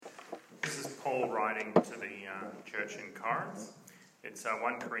Paul writing to the church in Corinth. It's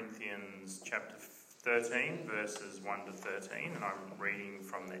 1 Corinthians chapter 13, verses 1 to 13, and I'm reading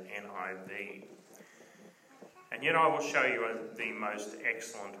from the NIV. And yet I will show you the most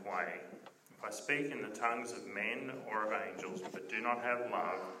excellent way. If I speak in the tongues of men or of angels, but do not have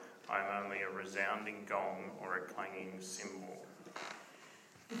love, I am only a resounding gong or a clanging cymbal.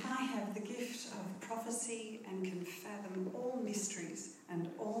 If I have the gift of prophecy and can fathom all mysteries and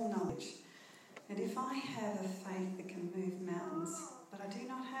all knowledge, and if I have a faith that can move mountains, but I do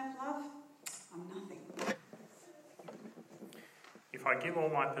not have love, I'm nothing. If I give all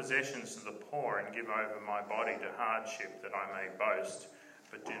my possessions to the poor and give over my body to hardship that I may boast,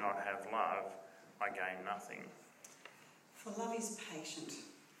 but do not have love, I gain nothing. For love is patient.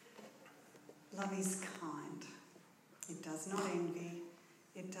 Love is kind. It does not envy.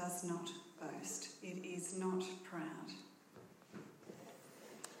 It does not boast. It is not proud.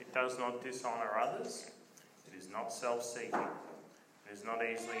 It does not dishonour others. It is not self-seeking. It is not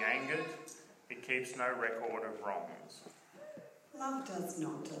easily angered. It keeps no record of wrongs. Love does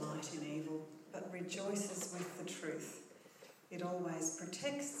not delight in evil, but rejoices with the truth. It always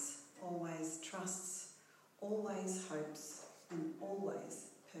protects, always trusts, always hopes, and always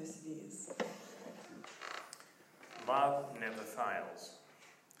perseveres. Love never fails.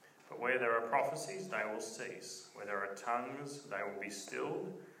 But where there are prophecies, they will cease. Where there are tongues, they will be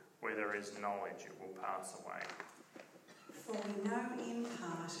stilled. Where there is knowledge, it will pass away. For we know in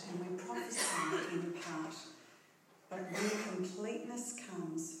part and we prophesy in part. But when completeness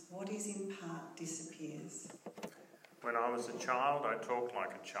comes, what is in part disappears. When I was a child, I talked like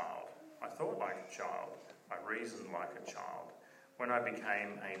a child. I thought like a child. I reasoned like a child. When I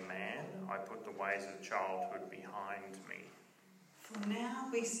became a man, I put the ways of childhood behind me. For now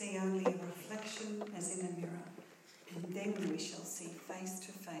we see only a reflection as in a mirror, and then we shall see face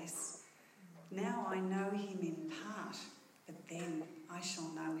to face. Now I know him in part, but then I shall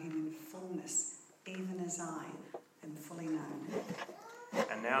know him in fullness, even as I am fully known.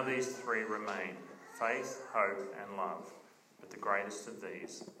 And now these three remain: faith, hope, and love. But the greatest of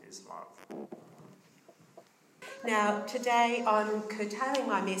these is love. Now, today I'm curtailing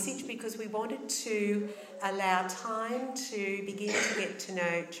my message because we wanted to allow time to begin to get to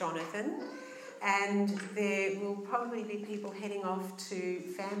know Jonathan, and there will probably be people heading off to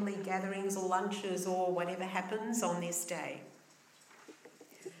family gatherings or lunches or whatever happens on this day.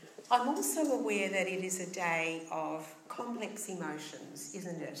 I'm also aware that it is a day of complex emotions,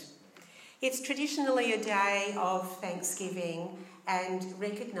 isn't it? It's traditionally a day of Thanksgiving and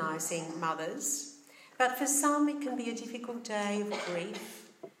recognising mothers. But for some, it can be a difficult day of grief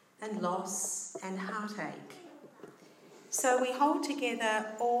and loss and heartache. So we hold together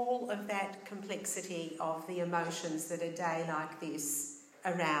all of that complexity of the emotions that a day like this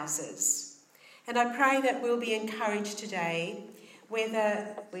arouses. And I pray that we'll be encouraged today,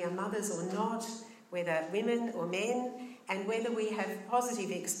 whether we are mothers or not, whether women or men, and whether we have positive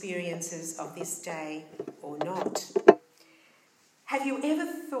experiences of this day or not. Have you ever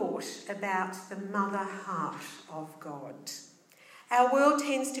thought about the mother heart of God? Our world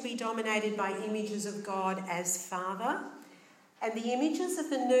tends to be dominated by images of God as Father, and the images of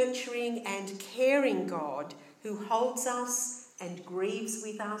the nurturing and caring God who holds us and grieves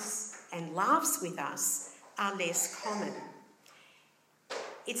with us and laughs with us are less common.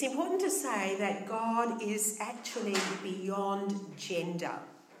 It's important to say that God is actually beyond gender.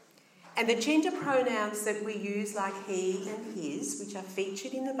 And the gender pronouns that we use, like he and his, which are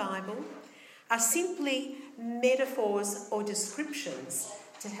featured in the Bible, are simply metaphors or descriptions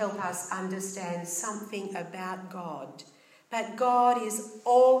to help us understand something about God. But God is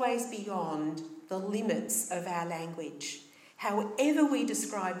always beyond the limits of our language. However we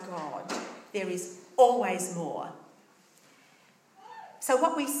describe God, there is always more. So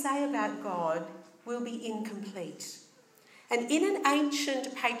what we say about God will be incomplete. And in an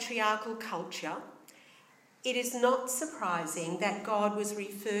ancient patriarchal culture, it is not surprising that God was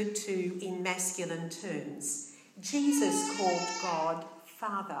referred to in masculine terms. Jesus called God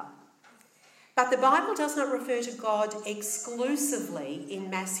Father. But the Bible does not refer to God exclusively in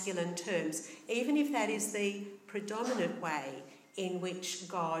masculine terms, even if that is the predominant way in which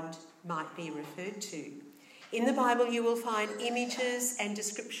God might be referred to. In the Bible, you will find images and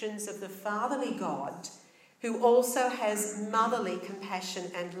descriptions of the fatherly God, who also has motherly compassion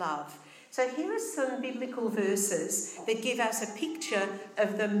and love. So here are some biblical verses that give us a picture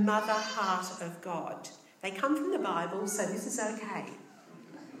of the mother heart of God. They come from the Bible, so this is okay.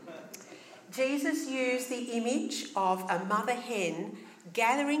 Jesus used the image of a mother hen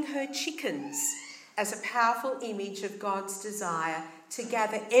gathering her chickens as a powerful image of God's desire to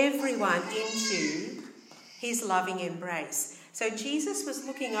gather everyone into his loving embrace. So Jesus was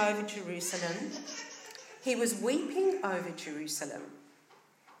looking over Jerusalem. He was weeping over Jerusalem.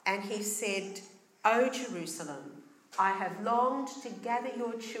 And he said, "O Jerusalem, I have longed to gather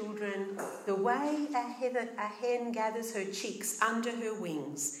your children the way a hen gathers her chicks under her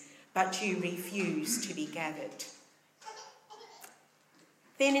wings, but you refuse to be gathered."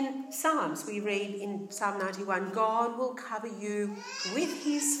 Then in Psalms, we read in Psalm 91, "God will cover you with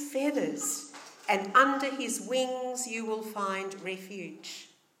his feathers, and under his wings you will find refuge."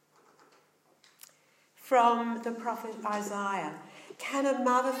 From the prophet Isaiah, "Can a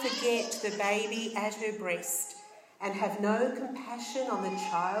mother forget the baby at her breast and have no compassion on the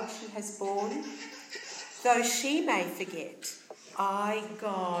child she has borne? Though she may forget, I,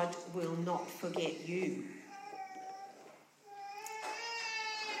 God, will not forget you."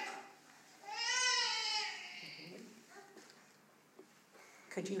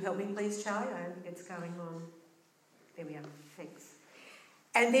 Could you help me please, Charlie? I don't think it's going on. There we are. Thanks.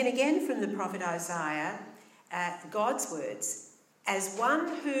 And then again from the prophet Isaiah, God's words, "As one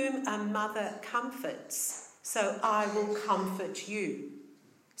whom a mother comforts, so I will comfort you."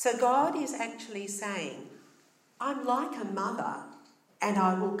 So God is actually saying, I'm like a mother and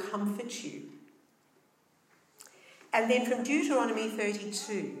I will comfort you. And then from Deuteronomy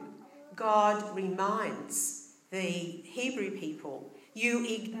 32, God reminds the Hebrew people, "You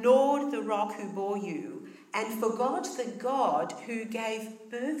ignored the rock who bore you and forgot the God who gave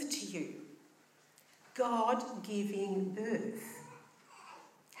birth to you." God giving birth.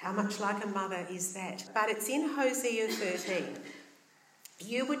 How much like a mother is that? But it's in Hosea 13.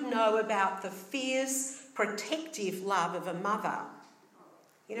 You would know about the fierce, protective love of a mother.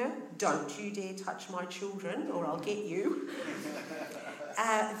 You know, "Don't you dare touch my children or I'll get you."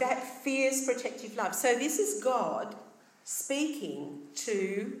 That fierce, protective love. So this is God speaking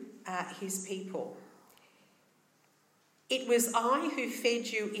to his people. "It was I who fed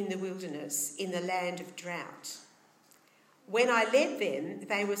you in the wilderness, in the land of drought. When I led them,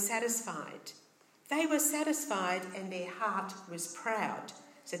 they were satisfied. They were satisfied and their heart was proud."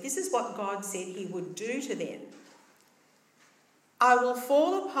 So this is what God said he would do to them. "I will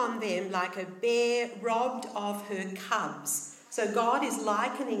fall upon them like a bear robbed of her cubs." So God is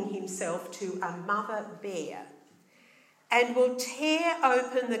likening himself to a mother bear. "And will tear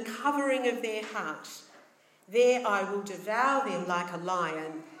open the covering of their heart. There I will devour them like a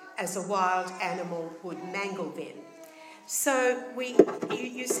lion, as a wild animal would mangle them." So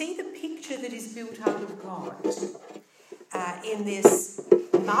you see the picture that is built up of God in this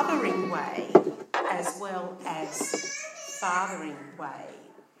mothering way as well as fathering way.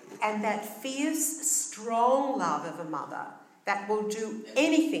 And that fierce, strong love of a mother that will do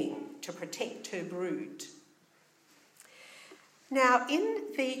anything to protect her brood. Now,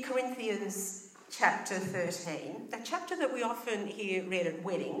 in the Corinthians chapter 13, a chapter that we often hear read at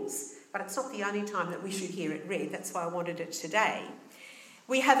weddings, but it's not the only time that we should hear it read, that's why I wanted it today,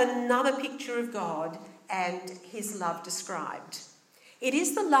 we have another picture of God and his love described. It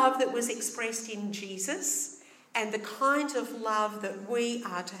is the love that was expressed in Jesus and the kind of love that we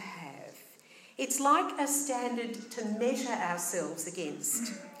are to have. It's like a standard to measure ourselves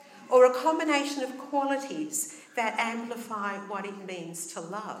against, or a combination of qualities that amplify what it means to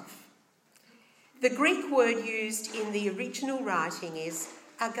love. The Greek word used in the original writing is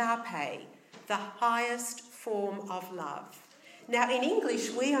agape, the highest form of love. Now, in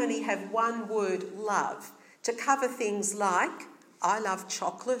English, we only have one word, love, to cover things like I love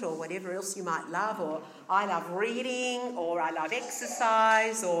chocolate or whatever else you might love, or I love reading, or I love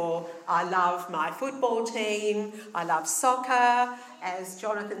exercise, or I love my football team, I love soccer, as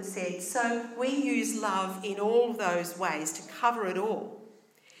Jonathan said. So we use love in all those ways to cover it all.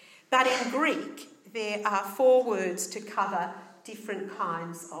 But in Greek, there are 4 words to cover different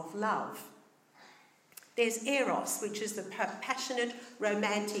kinds of love. There's eros, which is the passionate,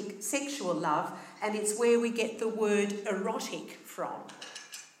 romantic, sexual love, and it's where we get the word erotic from.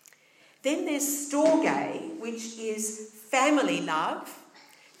 Then there's storge, which is family love,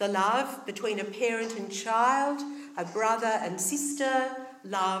 the love between a parent and child, a brother and sister,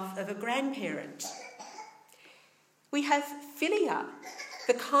 love of a grandparent. We have philia,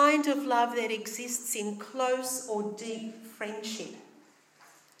 the kind of love that exists in close or deep friendship.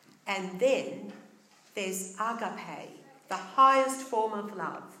 And then there's agape, the highest form of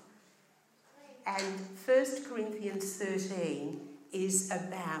love. And 1 Corinthians 13 is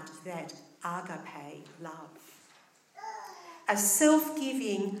about that agape love. A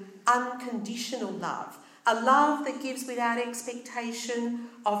self-giving, unconditional love, A love that gives without expectation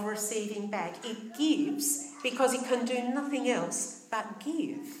of receiving back. It gives because it can do nothing else but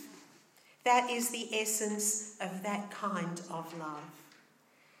give. That is the essence of that kind of love.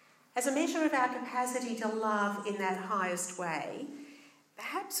 As a measure of our capacity to love in that highest way,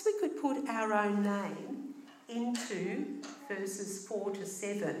 perhaps we could put our own name into verses 4 to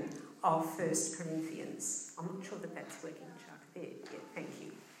 7 of 1 Corinthians. I'm not sure that that's working, Chuck. There, yeah, thank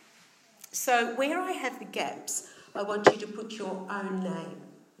you. So where I have the gaps, I want you to put your own name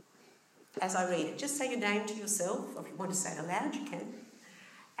as I read it. Just say your name to yourself, or if you want to say it aloud, you can.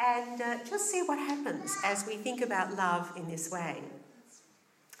 And just see what happens as we think about love in this way.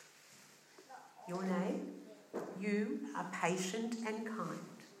 Your name, you are patient and kind.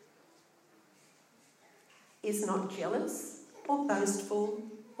 Is not jealous or boastful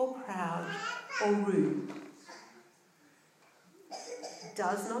or proud or rude.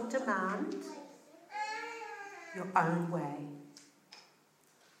 Does not demand your own way.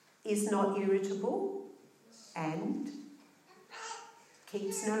 Is not irritable and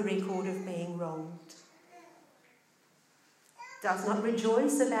keeps no record of being wronged. Does not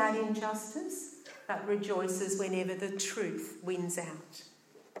rejoice about injustice, but rejoices whenever the truth wins out.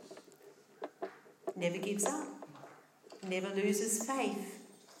 Never gives up, never loses faith,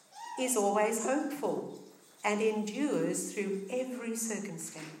 is always hopeful, and endures through every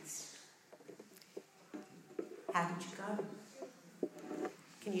circumstance. How did you go?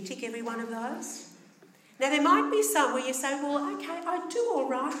 Can you tick every one of those? Now, there might be some where you say, well, okay, I do all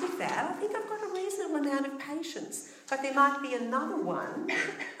right with that. I think I've got a reasonable amount of patience. But there might be another one.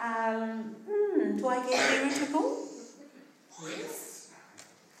 Do I get irritable? Yes.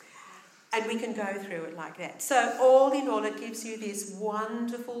 And we can go through it like that. So all in all, it gives you this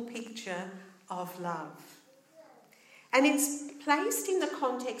wonderful picture of love. And it's placed in the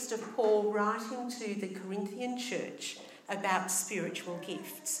context of Paul writing to the Corinthian church about spiritual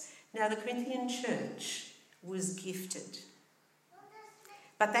gifts. Now, the Corinthian church was gifted,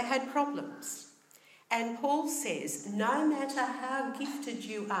 but they had problems. And Paul says, no matter how gifted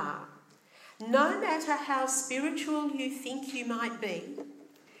you are, no matter how spiritual you think you might be,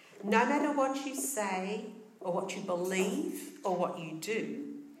 no matter what you say or what you believe or what you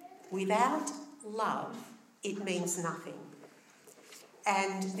do, without love, it means nothing.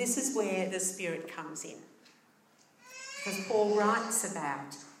 And this is where the Spirit comes in. Because Paul writes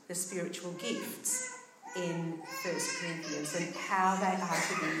about the spiritual gifts in 1 Corinthians and how they are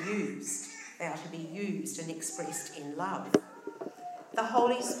to be used. They are to be used and expressed in love. The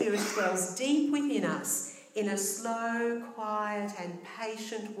Holy Spirit dwells deep within us in a slow, quiet and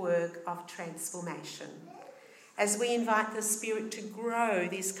patient work of transformation as we invite the Spirit to grow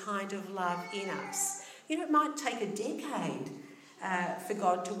this kind of love in us. You know, it might take a decade for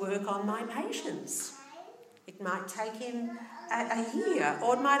God to work on my patience. It might take him a year,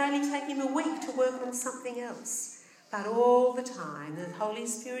 or it might only take him a week to work on something else. But all the time, the Holy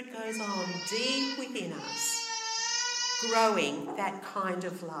Spirit goes on deep within us, growing that kind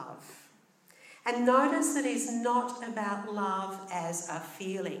of love. And notice that it's not about love as a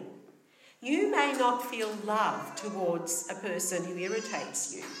feeling. You may not feel love towards a person who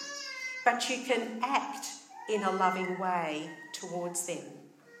irritates you, but you can act in a loving way towards them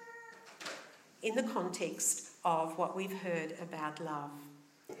in the context of what we've heard about love.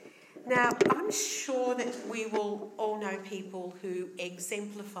 Now, I'm sure that we will all know people who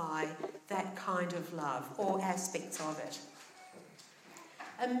exemplify that kind of love or aspects of it.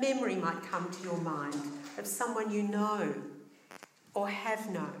 A memory might come to your mind of someone you know or have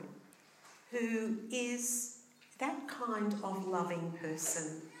known who is that kind of loving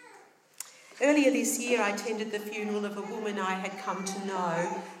person. Earlier this year, I attended the funeral of a woman I had come to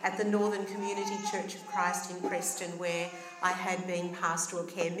know at the Northern Community Church of Christ in Preston, where I had been pastoral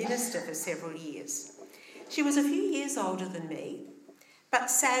care minister for several years. She was a few years older than me, but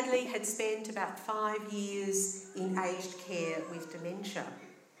sadly had spent about 5 years in aged care with dementia.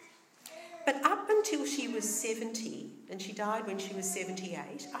 But up until she was 70, and she died when she was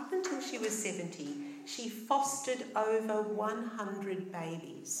 78, up until she was 70, she fostered over 100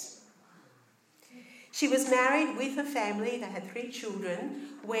 babies. She was married with a family, they had 3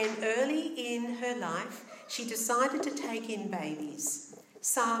 children, when early in her life she decided to take in babies,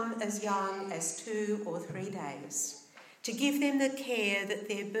 some as young as 2 or 3 days, to give them the care that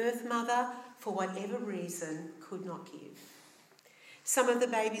their birth mother, for whatever reason, could not give. Some of the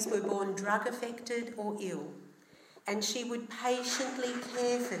babies were born drug affected or ill, and she would patiently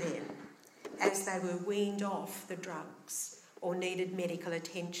care for them as they were weaned off the drugs or needed medical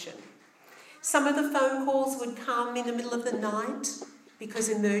attention. Some of the phone calls would come in the middle of the night because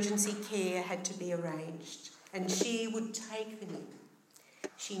emergency care had to be arranged, and she would take them in.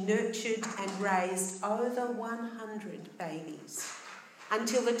 She nurtured and raised over 100 babies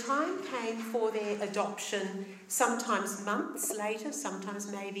until the time came for their adoption, sometimes months later,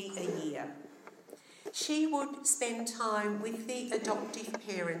 sometimes maybe a year. She would spend time with the adoptive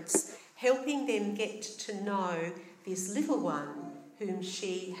parents, helping them get to know this little one whom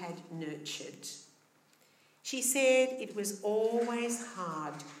she had nurtured. She said it was always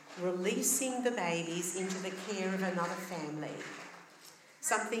hard releasing the babies into the care of another family.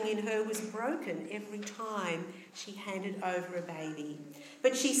 Something in her was broken every time she handed over a baby,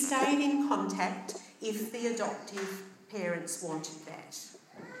 but she stayed in contact if the adoptive parents wanted that.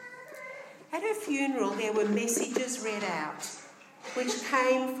 At her funeral, there were messages read out, which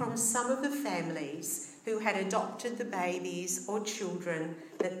came from some of the families who had adopted the babies or children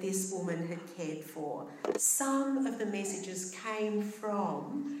that this woman had cared for. Some of the messages came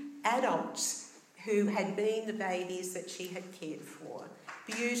from adults who had been the babies that she had cared for.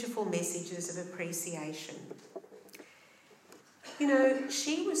 Beautiful messages of appreciation. You know,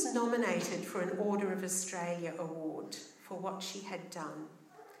 she was nominated for an Order of Australia award for what she had done,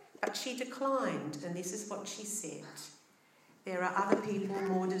 but she declined, and this is what she said: "There are other people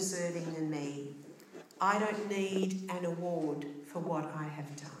more deserving than me. I don't need an award for what I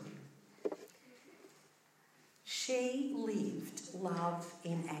have done." She lived love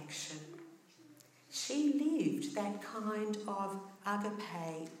in action. She lived that kind of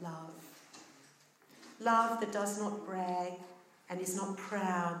agape love. Love that does not brag and is not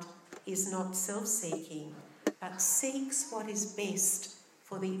proud, is not self-seeking, but seeks what is best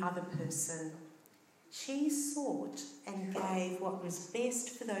for the other person. She sought and gave what was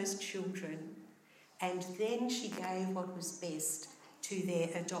best for those children, and then she gave what was best to their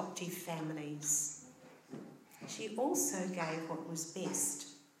adoptive families. She also gave what was best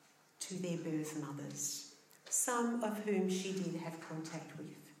to their birth mothers, some of whom she did have contact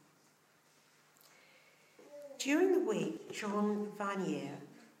with. During the week, John Vanier,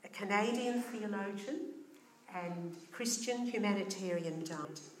 a Canadian theologian and Christian humanitarian,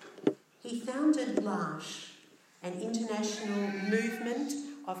 died. He founded Leach, an international movement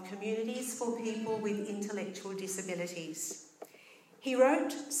of communities for people with intellectual disabilities. He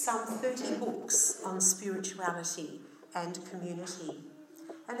wrote some 30 books on spirituality and community.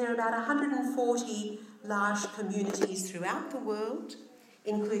 And there are about 140 large communities throughout the world,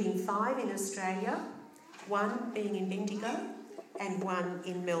 including 5 in Australia, 1 being in Bendigo and 1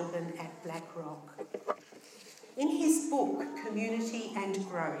 in Melbourne at Black Rock. In his book, Community and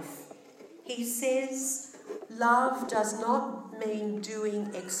Growth, he says, "Love does not mean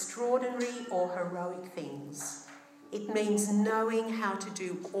doing extraordinary or heroic things. It means knowing how to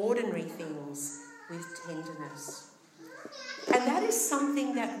do ordinary things with tenderness." And that is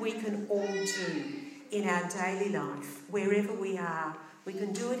something that we can all do in our daily life, wherever we are. We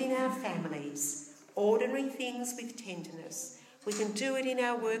can do it in our families, ordinary things with tenderness. We can do it in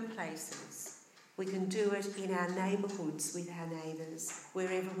our workplaces. We can do it in our neighbourhoods with our neighbours,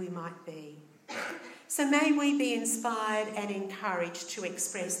 wherever we might be. So may we be inspired and encouraged to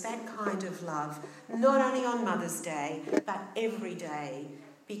express that kind of love, not only on Mother's Day, but every day,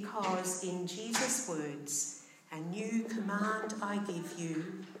 because in Jesus' words, "A new command I give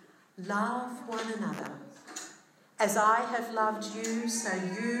you, love one another. As I have loved you, so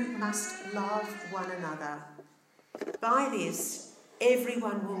you must love one another. By this,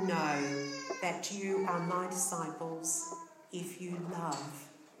 everyone will know that you are my disciples if you love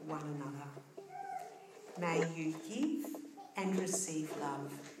one another." May you give and receive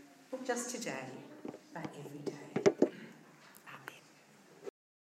love, not just today, but every day.